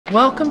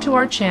Welcome to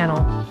our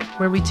channel,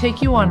 where we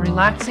take you on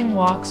relaxing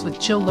walks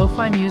with chill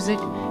lo-fi music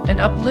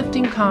and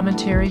uplifting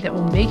commentary that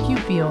will make you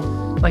feel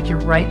like you're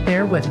right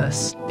there with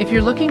us. If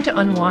you're looking to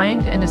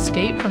unwind and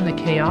escape from the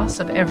chaos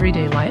of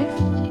everyday life,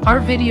 our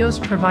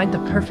videos provide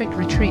the perfect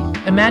retreat.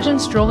 Imagine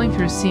strolling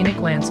through scenic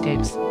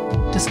landscapes,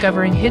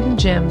 discovering hidden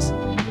gems,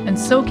 and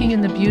soaking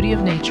in the beauty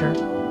of nature,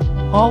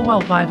 all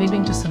while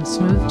vibing to some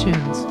smooth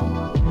tunes.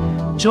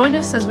 Join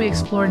us as we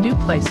explore new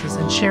places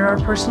and share our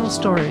personal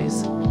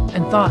stories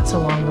and thoughts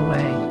along the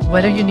way.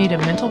 Whether you need a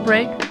mental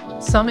break,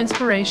 some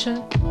inspiration,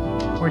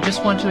 or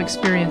just want to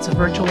experience a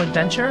virtual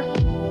adventure,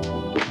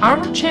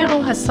 our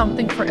channel has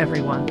something for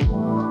everyone.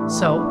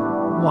 So,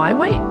 why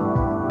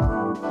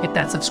wait? Hit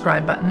that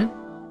subscribe button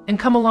and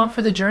come along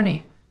for the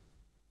journey.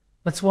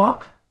 Let's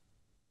walk,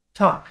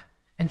 talk,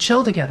 and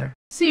chill together.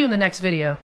 See you in the next video.